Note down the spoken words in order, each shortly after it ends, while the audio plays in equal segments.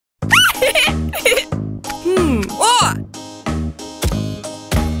Oh!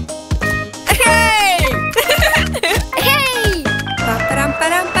 Hey! Hey! Param,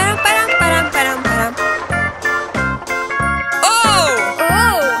 param, param, param, param, param, param. Oh!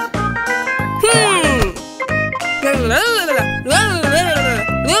 Oh!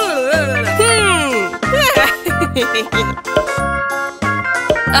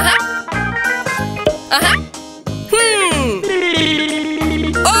 Uh-huh. Uh-huh.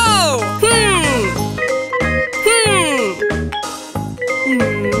 Oh!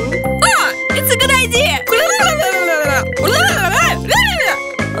 Oh, it's a good idea.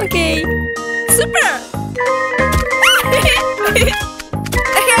 Okay. Super.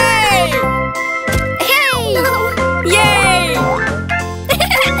 Hey! Hey! Yay!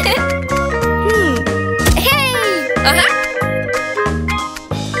 Hey! Uh-huh.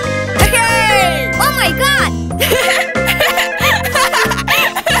 Oh my God!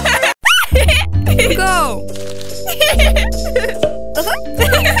 Go! Uh-huh.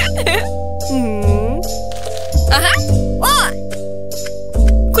 Oh!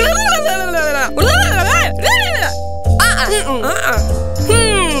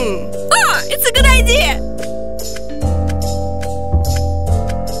 Oh, it's a good idea!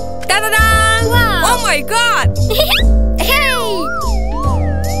 Da-da-da! Wow! Oh my God! Hey!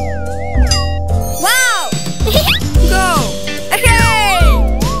 Wow! Go! Hey!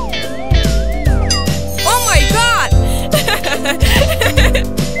 Oh my God!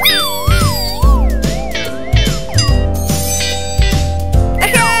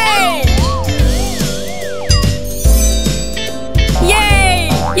 Hey! Yay!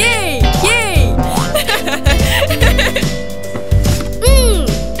 Yay! Yay!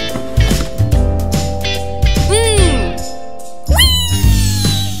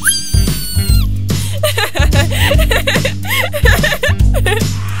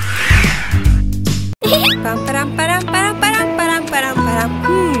 Pam param param param param param param param.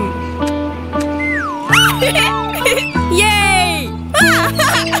 Yay!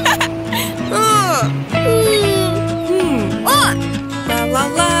 Oh! La la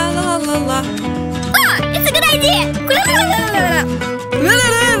la la la la. Oh, it's a good idea.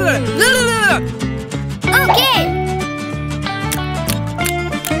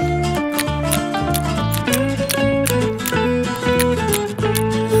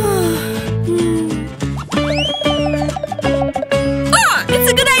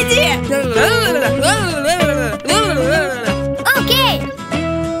 Okay. Okay.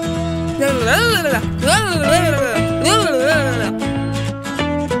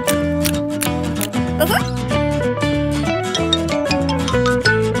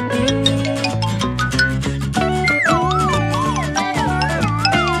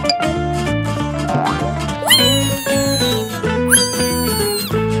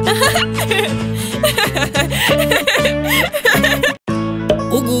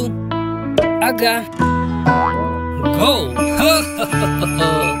 Ugu, aga, go!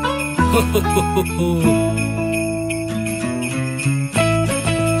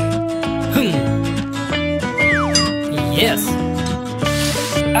 Yes.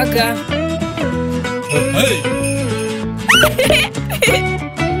 Aga. Hey.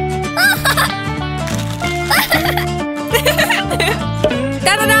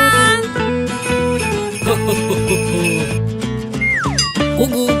 Da-da-da!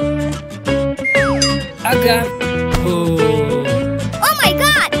 Ugu, aga, Oh my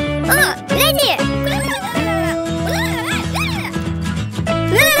God! Ready!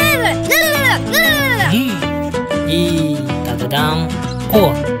 Da-da-dam,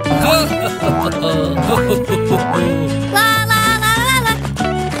 oh. La la la la la.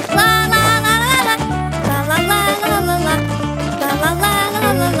 La la la la la. La la la la la la. La la la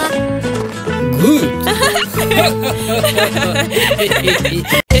la la la. Good.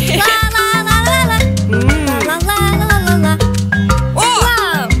 La la la la la. La la la la la.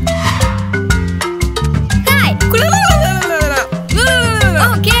 Wow! Hi!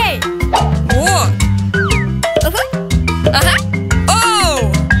 Okay! Whoa! Uh-huh! Oh!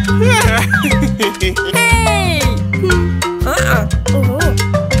 Hey! Oh!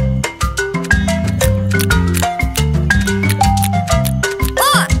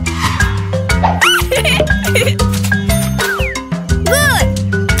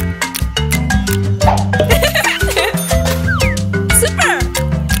 Good!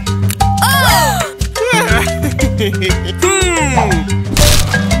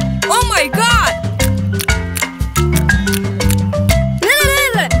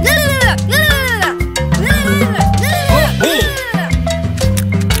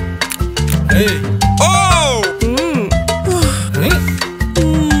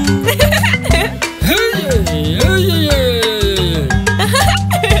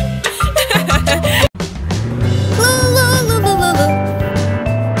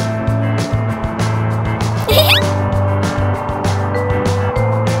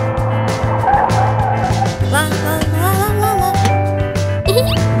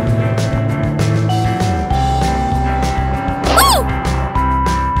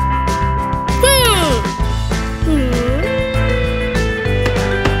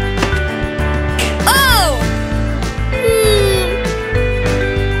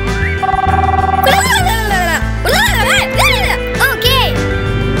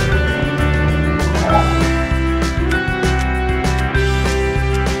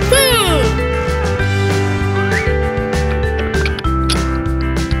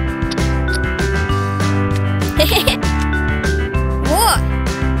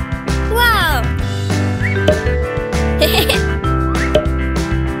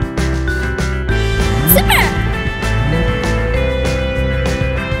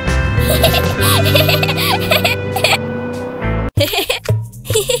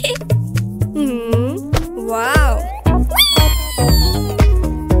 Wow.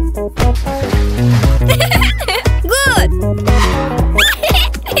 Good.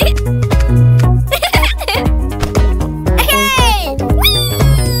 Hey.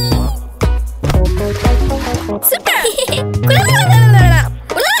 Super.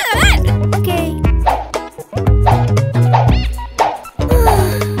 Okay.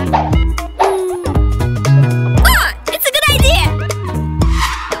 Oh, it's a good idea.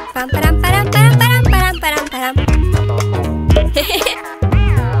 Pam param param param param param param param.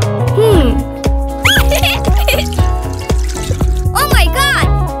 Oh my God.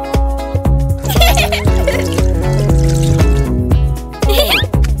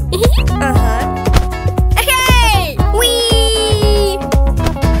 Hey! Wee!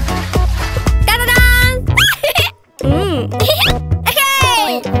 Da-da-da!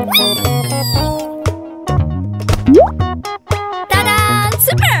 Hey! Ta-da!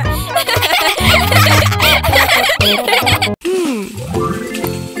 Super!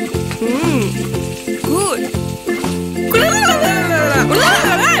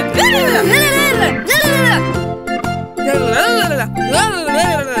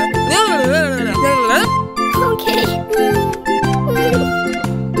 Okay.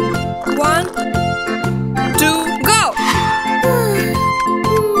 1, 2, go!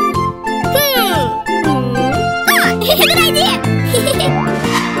 Good idea.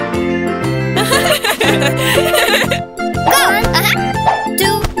 Go. 2,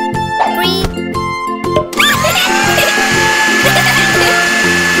 3.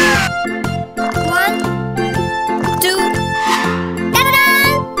 One, two. Da-da-da!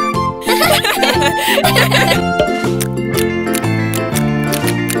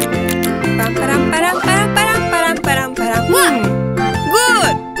 Param, param, param, param, param, param, param, param.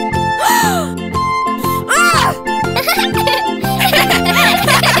 Good!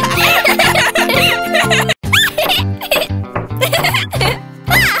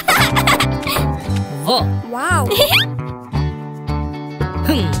 Vo. Wow.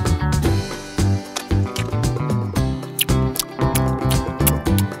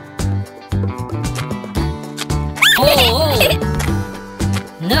 Oh.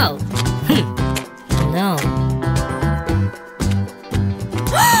 No. No.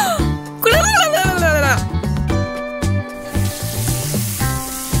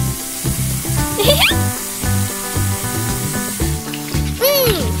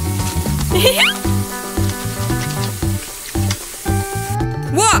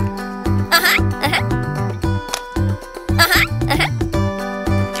 What?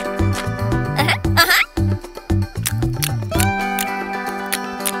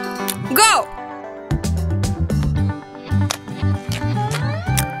 Go!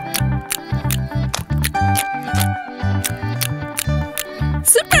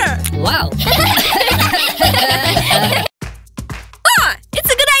 Super! Wow. Oh, it's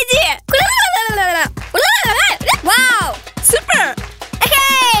a good idea. Wow. Super!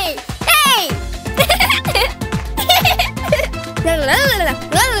 Hey! Hey!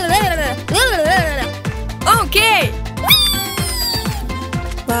 Okay!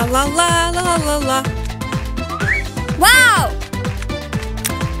 La la la la la la. Wow!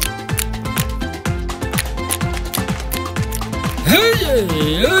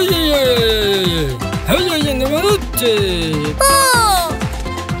 Oh!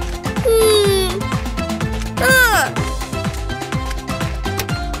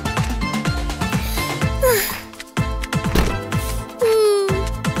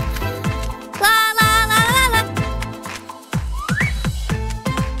 La la la la la.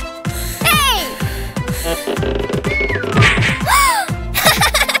 Hey!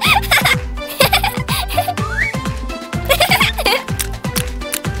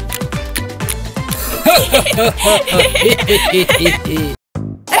 Hey!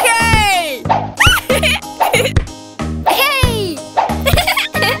 Hey!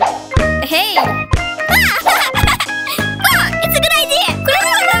 Hey! Oh, it's a good idea! Good!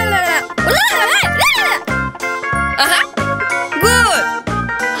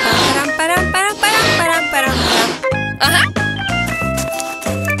 Param, param, param, param, param, param, param.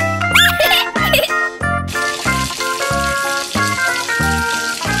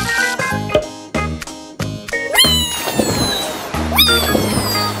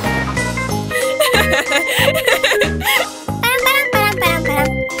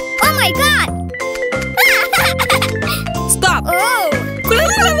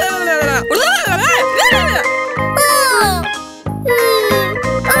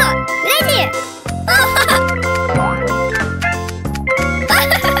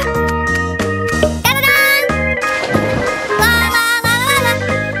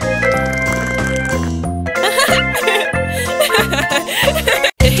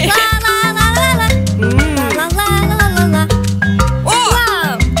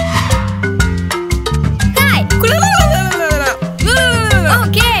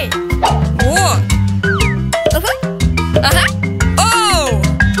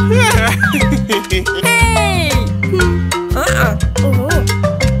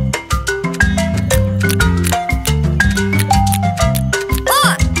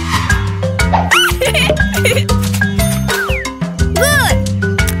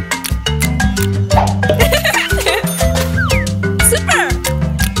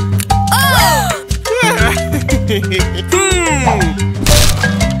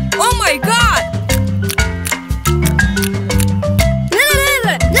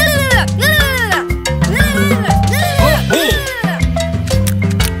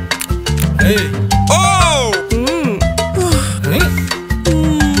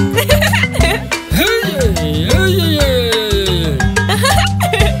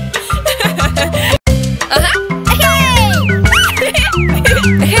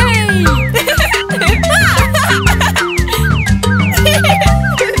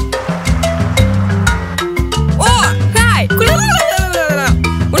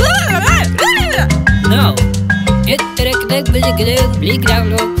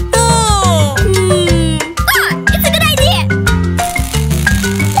 Playground. Oh! It's a good idea!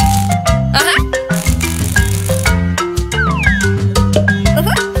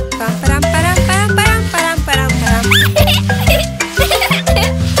 Param, param, param, param, param, param, param.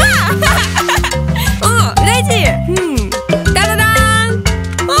 Oh, ready! Da-da-dan!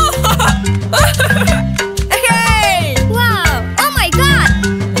 Hey! Wow! Oh my god!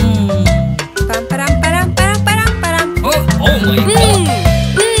 Pam, param, param, param, param, param. Oh my god.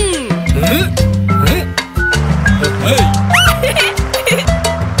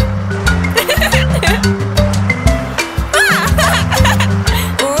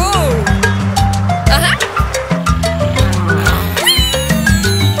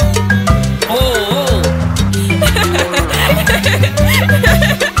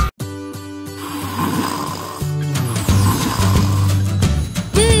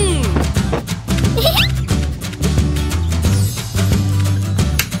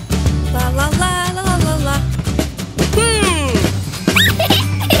 La la la la la la la.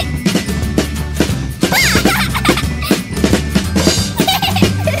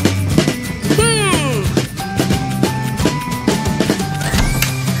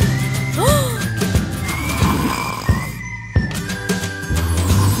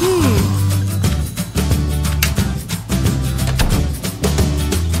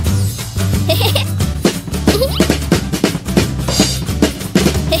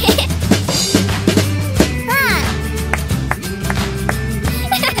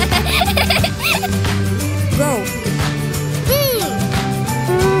 Go.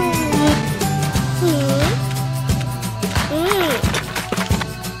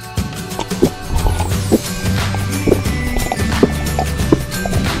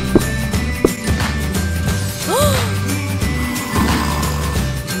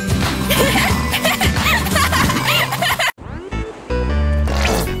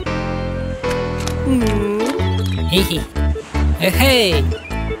 Hey.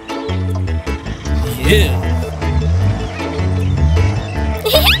 Yeah.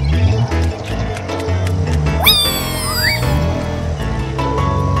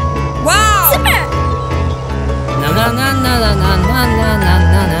 Wow! Na na na na na na na na na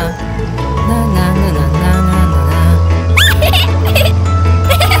na na. Na na na na na na na.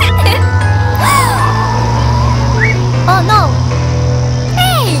 Oh no!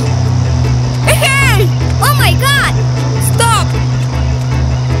 Hey! Hey! Oh my god! Stop!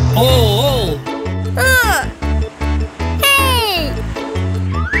 Oh. Hey!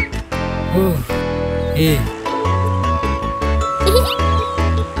 Oh. Hey.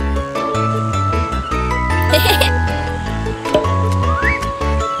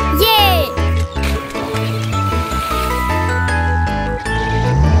 Yay!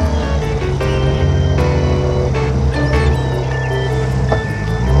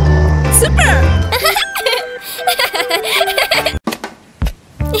 Super!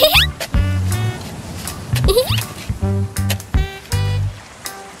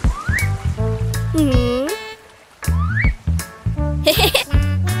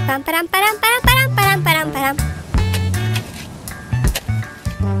 Pam param param param param param param param.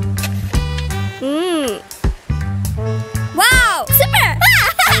 Wow! Super!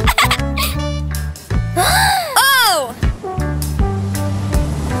 Oh! Oh!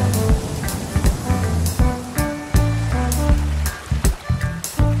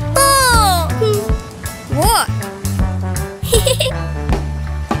 What?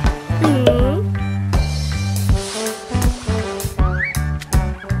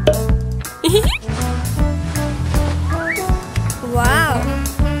 Wow.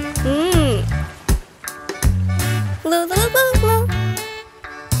 Glue, glue, glue, glue.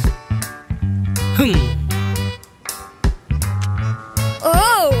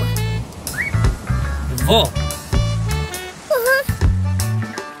 Oh. Vo.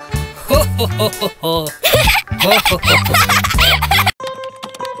 Ho ho ho ho ho. Ho ho ho ho.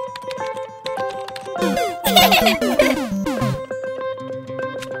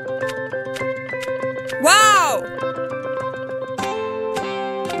 Wow!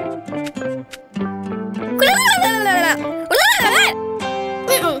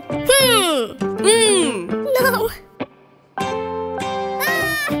 No.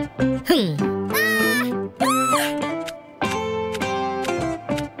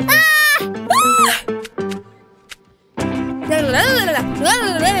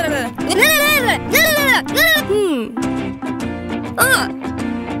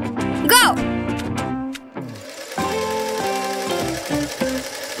 Go!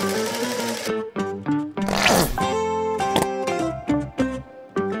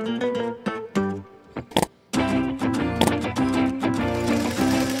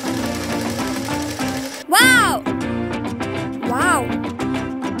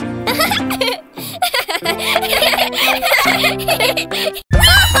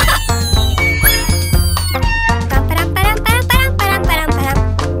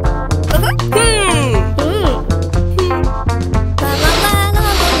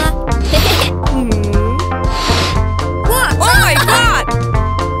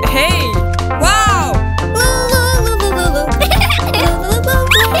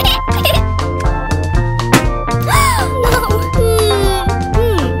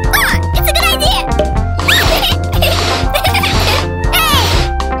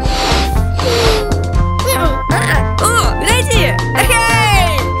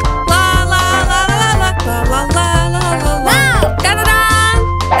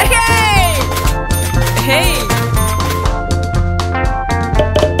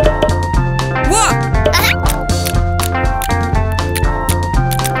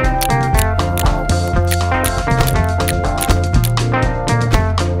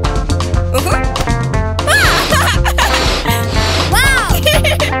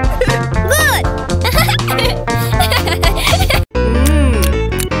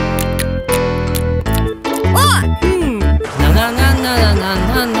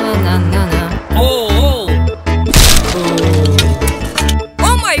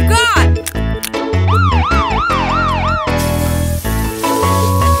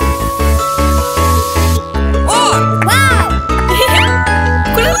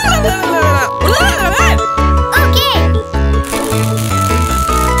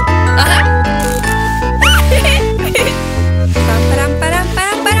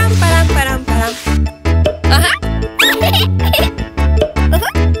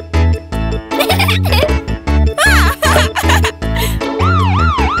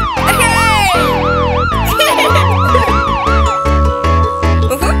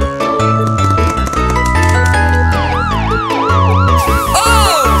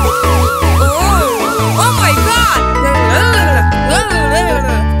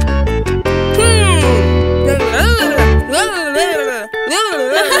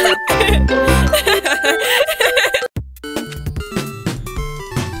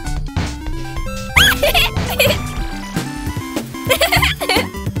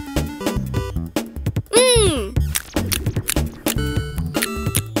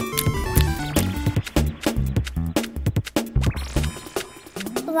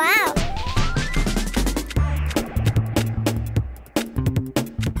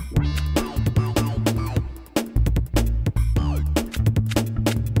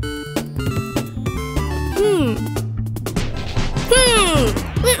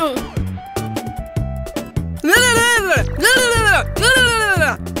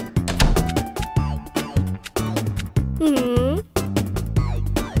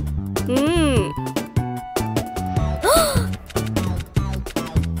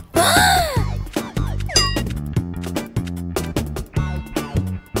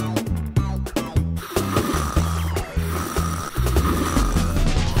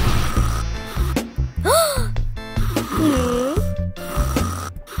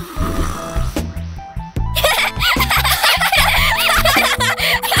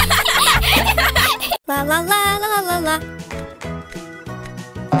 la la la la la.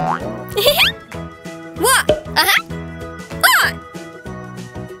 What? On.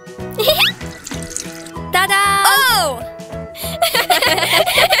 Ta-da! Oh!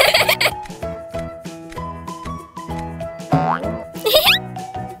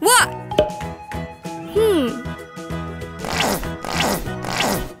 What?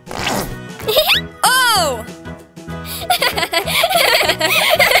 Oh!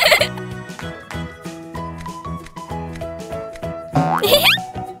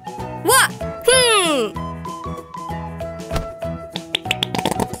 What?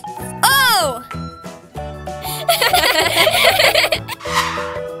 Oh!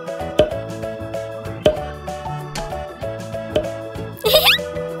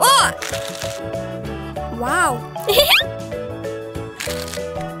 Oh! Wow!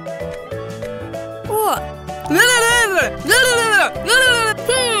 Oh! Na na na na na na na na.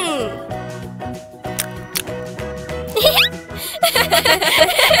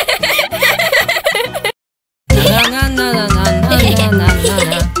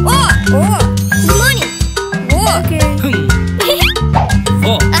 Oh! Oh! Money! Oh! Okay.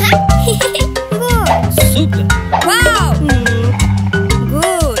 Wow. Super. Wow!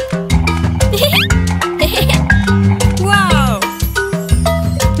 Good! Wow!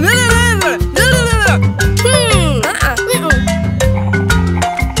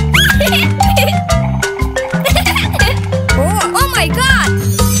 Oh my God!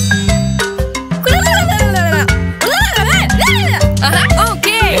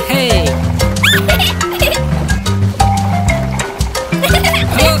 Okay! Hey.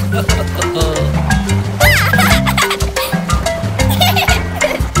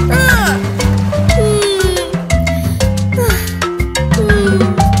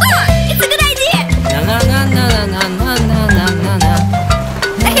 It's a good idea! Na na na na na na na na na na.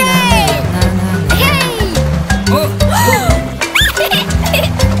 Hey! Na na na. Hey! Oh.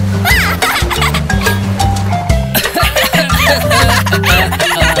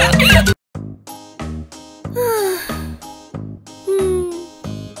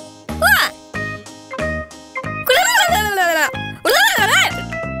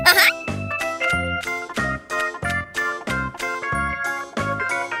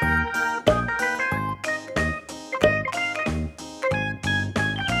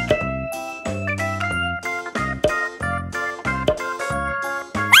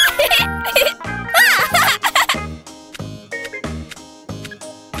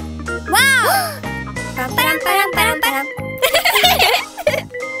 Wow! Param, param, param, param.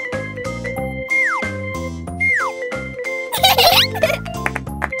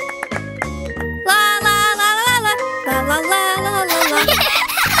 La la la la la la la la la la la.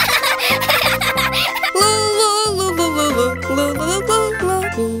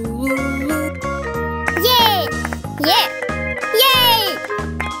 Yay! Yeah! Yay!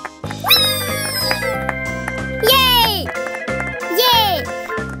 Yay! Yay!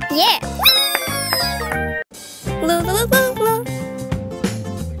 Yeah! La la la la la.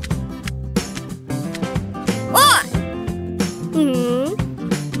 Oh!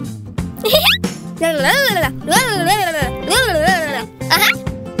 La la la la la la la la la la.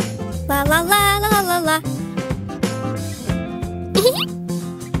 La la la la la la.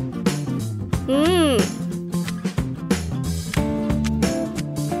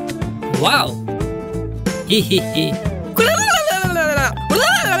 Wow. Hihihi.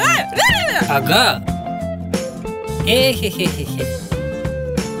 Aga. Hehehehe.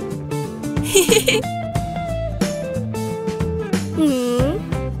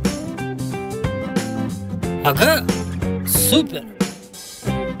 Aga. Super.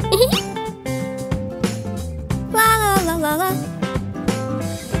 La la la la la.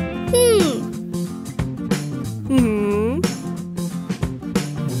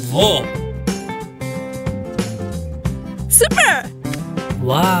 Wow. Super!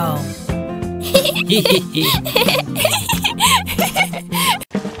 Wow. Hihihi.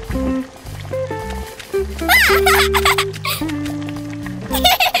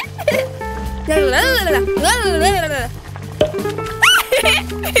 La la la la la la la la.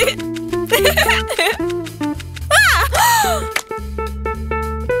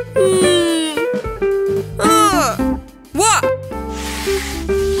 What?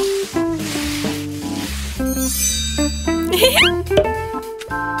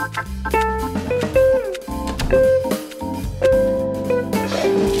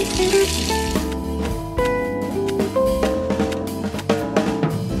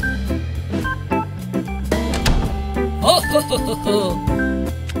 Oh ho ho ho ho.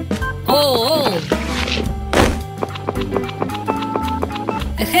 Oh oh.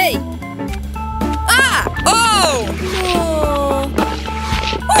 Hey. Ah!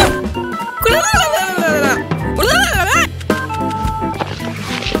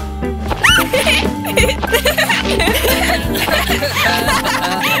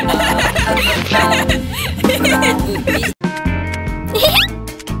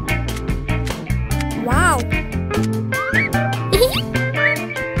 Wow!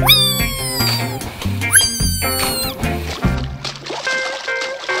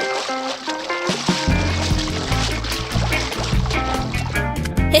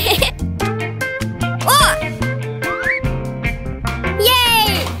 Oh!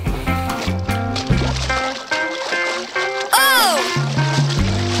 Yay! Oh!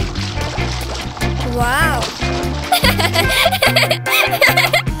 Wow!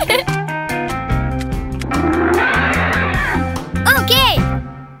 Okay!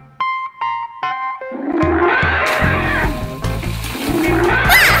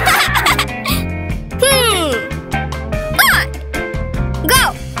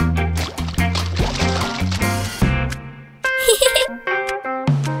 Go!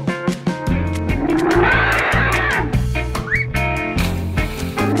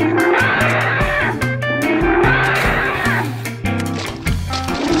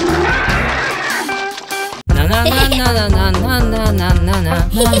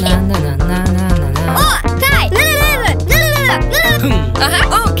 Oh, Kai!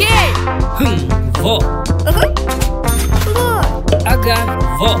 Okay. Vo. Go! Aga.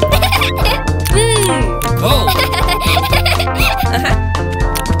 Vo.